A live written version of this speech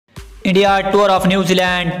India Tour of New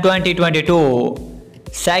Zealand 2022.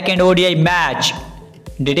 Second ODI match.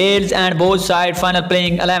 Details and both side final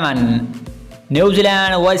playing 11. New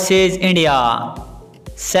Zealand versus India.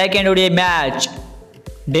 Second ODI match.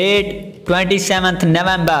 Date 27th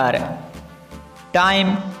November.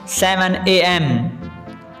 Time 7 AM.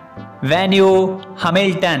 Venue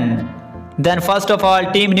Hamilton. Then first of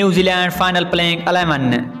all, Team New Zealand final playing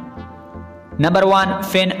 11. Number 1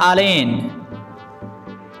 Finn Allen.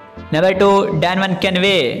 Number 2 Danvan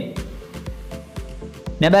Kenway.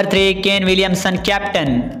 Number 3 Kane Williamson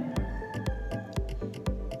captain.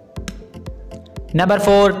 Number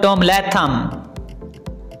 4 Tom Latham.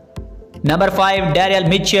 Number 5 Daryl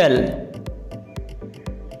Mitchell.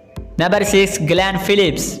 Number 6 Glenn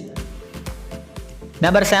Phillips.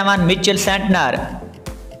 Number 7 Mitchell Santner.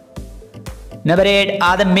 Number 8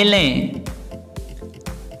 Adam Milne.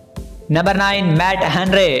 Number 9 Matt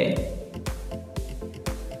Henry.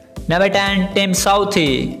 Number 10 Tim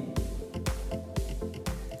Southey.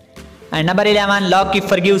 And number 11 Lockie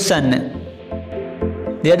Ferguson.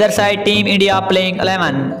 The other side Team India playing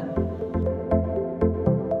 11.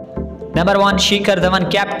 Number 1 Shikhar Dhawan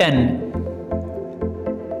captain.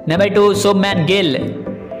 Number 2 Shubman Gill.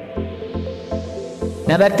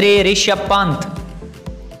 Number 3 Rishabh Pant.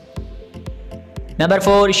 Number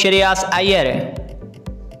 4 Shreyas Iyer.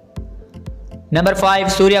 Number 5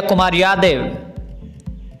 Surya Kumar Yadav.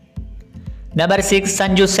 Number 6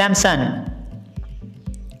 Sanju Samson.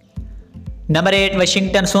 Number 8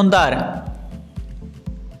 Washington Sundar.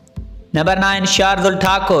 Number 9 Shardul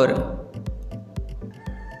Thakur.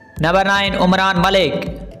 Number 9 Umran Malik.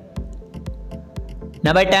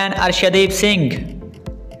 Number 10 Arshdeep Singh.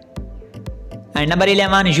 And number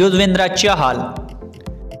 11 Yuzvendra Chahal.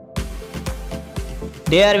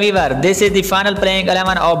 Dear viewer, this is the final playing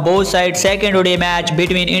 11 of both sides second ODI match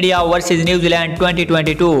between India versus New Zealand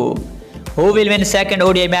 2022. Who will win second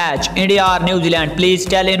ODI match, India or New Zealand? Please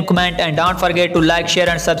tell in comment and don't forget to like, share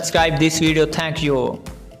and subscribe this video. Thank you.